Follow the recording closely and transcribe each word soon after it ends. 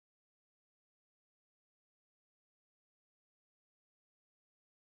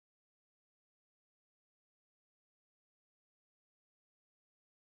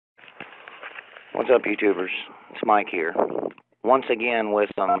What's up, YouTubers? It's Mike here. Once again with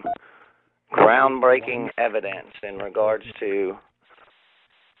some groundbreaking evidence in regards to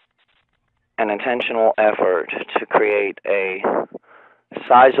an intentional effort to create a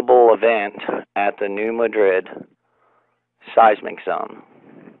sizable event at the new Madrid Seismic Zone.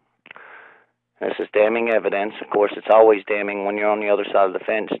 This is damning evidence. Of course, it's always damning when you're on the other side of the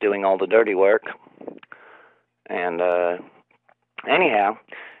fence doing all the dirty work. And anyhow,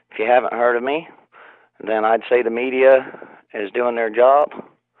 if you haven't heard of me, then I'd say the media is doing their job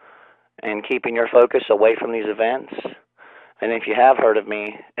and keeping your focus away from these events. And if you have heard of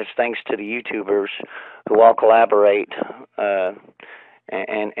me, it's thanks to the YouTubers who all collaborate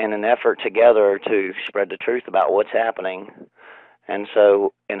in an effort together to spread the truth about what's happening. And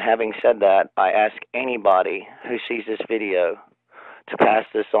so, in having said that, I ask anybody who sees this video to pass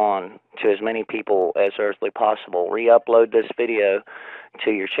this on to as many people as earthly possible. Re-upload this video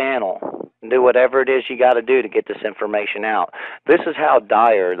to your channel. Do whatever it is you got to do to get this information out. This is how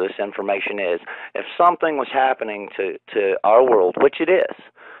dire this information is. If something was happening to our world, which it is,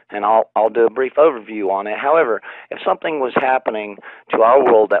 and I'll do a brief overview on it. However, if something was happening to our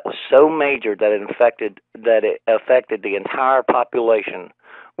world that was so major that it affected the entire population,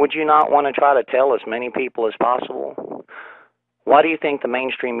 would you not want to try to tell as many people as possible? Why do you think the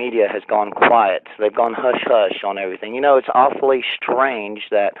mainstream media has gone quiet? They've gone hush-hush on everything. You know, it's awfully strange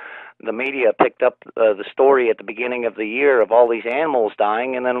that the media picked up the story at the beginning of the year of all these animals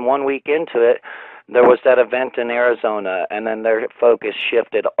dying, and then 1 week into it, there was that event in Arizona, and then their focus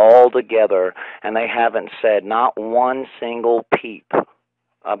shifted altogether, and they haven't said not one single peep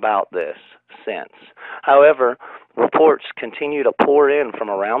about this since. However, reports continue to pour in from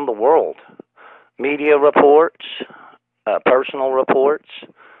around the world. Media reports, personal reports,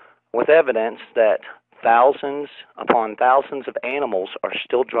 with evidence that thousands upon thousands of animals are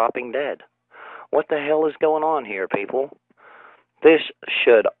still dropping dead. What the hell is going on here, people? This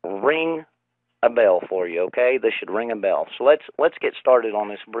should ring a bell for you, okay? This should ring a bell. So let's get started on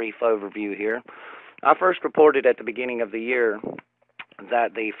this brief overview here. I first reported at the beginning of the year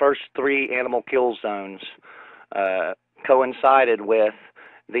that the first 3 animal kill zones coincided with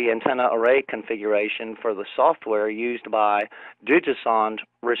the antenna array configuration for the software used by Disinfo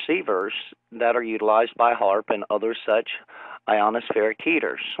receivers that are utilized by HAARP and other such ionospheric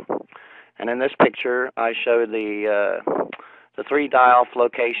heaters. And in this picture, I show the 3 die-off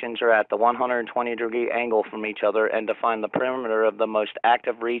locations are at the 120-degree angle from each other and define the perimeter of the most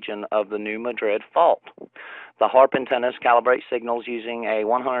active region of the New Madrid fault. The HAARP antennas calibrate signals using a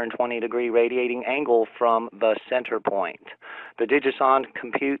 120-degree radiating angle from the center point. The Disinfo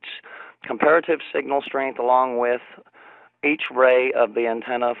computes comparative signal strength along with each ray of the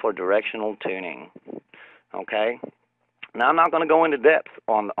antenna for directional tuning. Okay? Now, I'm not going to go into depth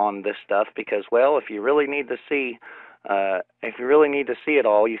on this stuff because, well, if you really need to see it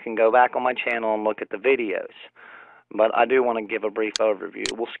all, you can go back on my channel and look at the videos. But I do want to give a brief overview.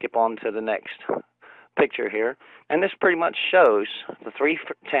 We'll skip on to the next picture here. And this pretty much shows the 3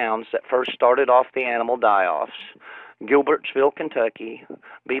 towns that first started off the animal die-offs: Gilbertsville, Kentucky,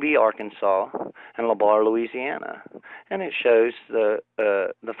 Beebe, Arkansas, and LaBarre, Louisiana. And it shows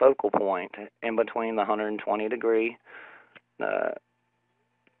the focal point in between the 120-degree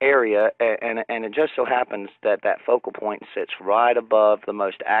area, and it just so happens that that focal point sits right above the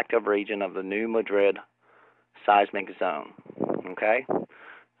most active region of the new Madrid Seismic Zone. Okay?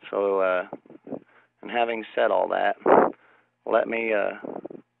 So, and having said all that, let me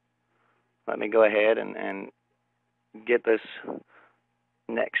go ahead and get this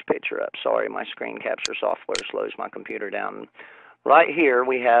next picture up. Sorry, my screen capture software slows my computer down. Right here,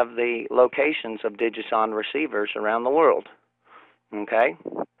 we have the locations of Disinfo receivers around the world. Okay?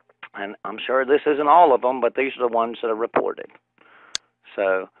 And I'm sure this isn't all of them, but these are the ones that are reported.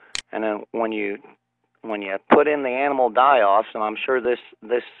 So, and then when you put in the animal die-offs, and I'm sure this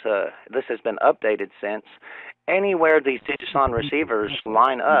has been updated since, anywhere these Disinfo receivers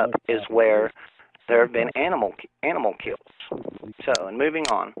line up is where there have been animal kills. So, and moving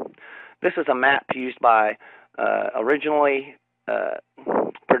on, this is a map used by originally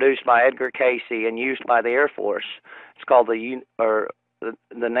produced by Edgar Casey and used by the Air Force. It's called the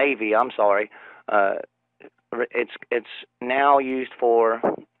Navy. I'm sorry. It's now used for,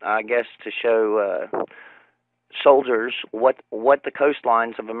 I guess, to show soldiers what the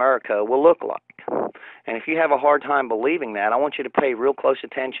coastlines of America will look like. And if you have a hard time believing that, I want you to pay real close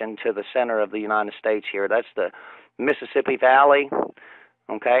attention to the center of the United States here. That's the Mississippi Valley.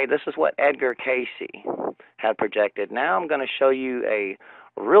 Okay, this is what Edgar Casey had projected. Now I'm going to show you a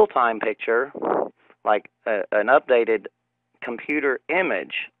real-time picture, like an updated computer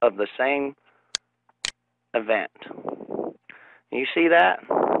image of the same event. You see that?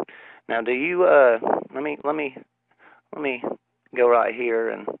 Now, do you let me go right here,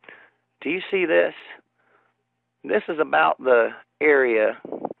 and do you see this? This is about the area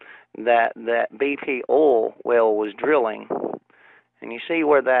that BP oil well was drilling, and you see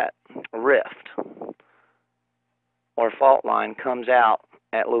where that rift or fault line comes out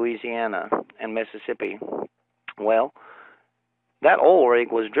at Louisiana and Mississippi. Well, that oil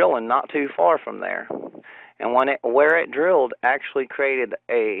rig was drilling not too far from there, and where it drilled actually created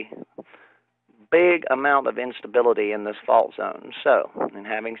a big amount of instability in this fault zone. So, and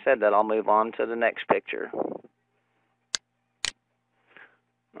having said that, I'll move on to the next picture.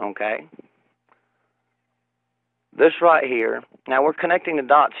 Okay. This right here, now we're connecting the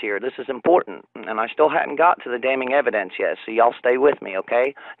dots here. This is important, and I still hadn't got to the damning evidence yet, so y'all stay with me,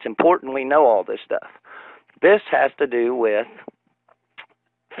 okay? It's important we know all this stuff. This has to do with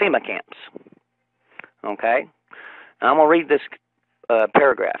FEMA camps, okay? And I'm going to read this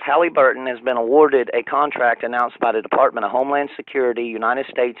paragraph. Halliburton has been awarded a contract announced by the Department of Homeland Security, United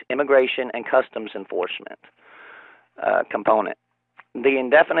States Immigration and Customs Enforcement component. The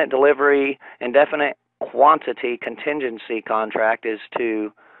indefinite delivery, indefinite quantity contingency contract is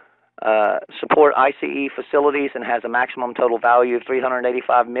to support ICE facilities and has a maximum total value of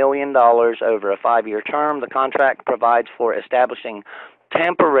 $385 million over a 5-year term. The contract provides for establishing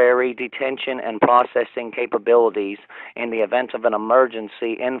temporary detention and processing capabilities in the event of an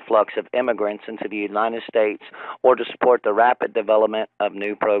emergency influx of immigrants into the United States or to support the rapid development of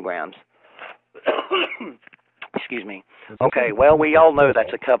new programs. Excuse me. Okay, well, we all know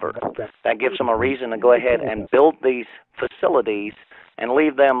that's a cover. That gives them a reason to go ahead and build these facilities and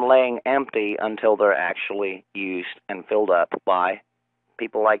leave them laying empty until they're actually used and filled up by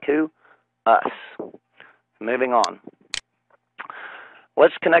people like who? Us. Moving on.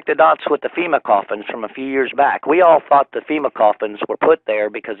 Let's connect the dots with the FEMA coffins from a few years back. We all thought the FEMA coffins were put there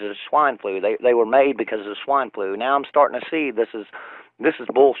because of the swine flu. They were made because of the swine flu. Now I'm starting to see this is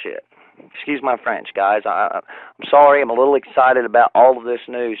bullshit. Excuse my French, guys. I'm sorry. I'm a little excited about all of this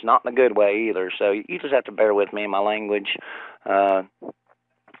news, not in a good way either. So you just have to bear with me in my language.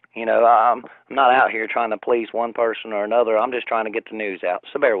 You know, I'm not out here trying to please one person or another. I'm just trying to get the news out,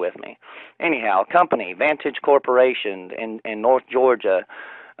 so bear with me. Anyhow, company, Vantage Corporation in North Georgia,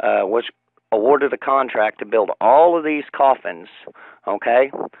 was awarded a contract to build all of these coffins, okay?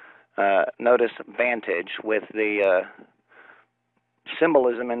 Notice Vantage with the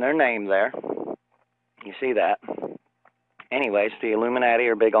symbolism in their name there. You see that? Anyways, the Illuminati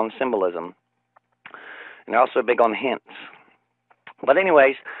are big on symbolism, and they're also big on hints. But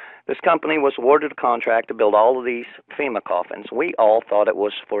anyways, this company was awarded a contract to build all of these FEMA coffins. We all thought it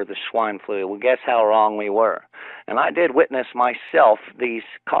was for the swine flu. Well, guess how wrong we were. And I did witness myself these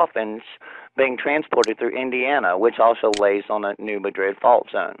coffins being transported through Indiana, which also lays on a new Madrid fault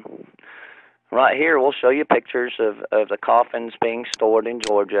zone. Right here, we'll show you pictures of the coffins being stored in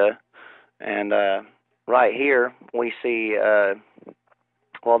Georgia. And right here, we see,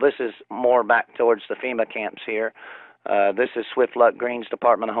 well, this is more back towards the FEMA camps here. This is Swift Luck Green's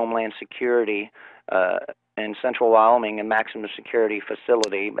Department of Homeland Security in Central Wyoming and Maximum Security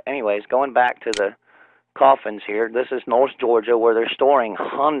Facility. But anyways, going back to the coffins here, this is North Georgia where they're storing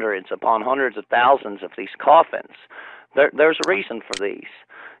hundreds upon hundreds of thousands of these coffins. There's a reason for these.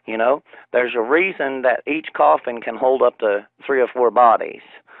 You know, there's a reason that each coffin can hold up to 3 or 4 bodies.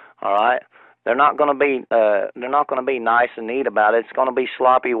 All right, they're not going to be nice and neat about it. It's going to be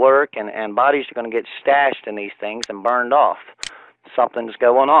sloppy work, and bodies are going to get stashed in these things and burned off. Something's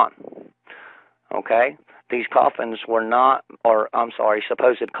going on. Okay, these coffins were not, or I'm sorry,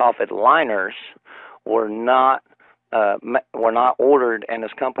 supposed coffin liners were not ordered, and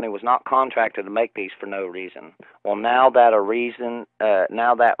this company was not contracted to make these for no reason. Well, now that reason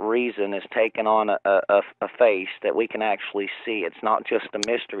is taken on a face that we can actually see. It's not just a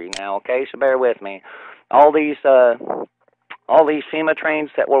mystery now. Okay, so bear with me. All these FEMA trains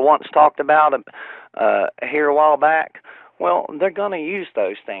that were once talked about here a while back. Well, they're going to use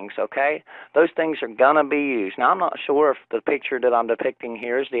those things, okay? Those things are going to be used. Now, I'm not sure if the picture that I'm depicting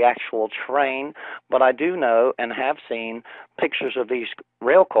here is the actual train, but I do know and have seen pictures of these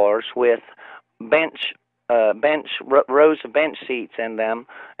rail cars with rows of bench seats in them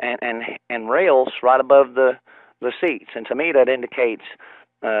and rails right above the seats. And to me, that indicates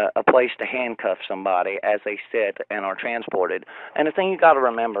a place to handcuff somebody as they sit and are transported. And the thing you got to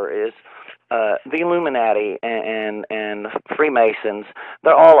remember is the Illuminati and Freemasons,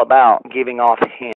 they're all about giving off hints.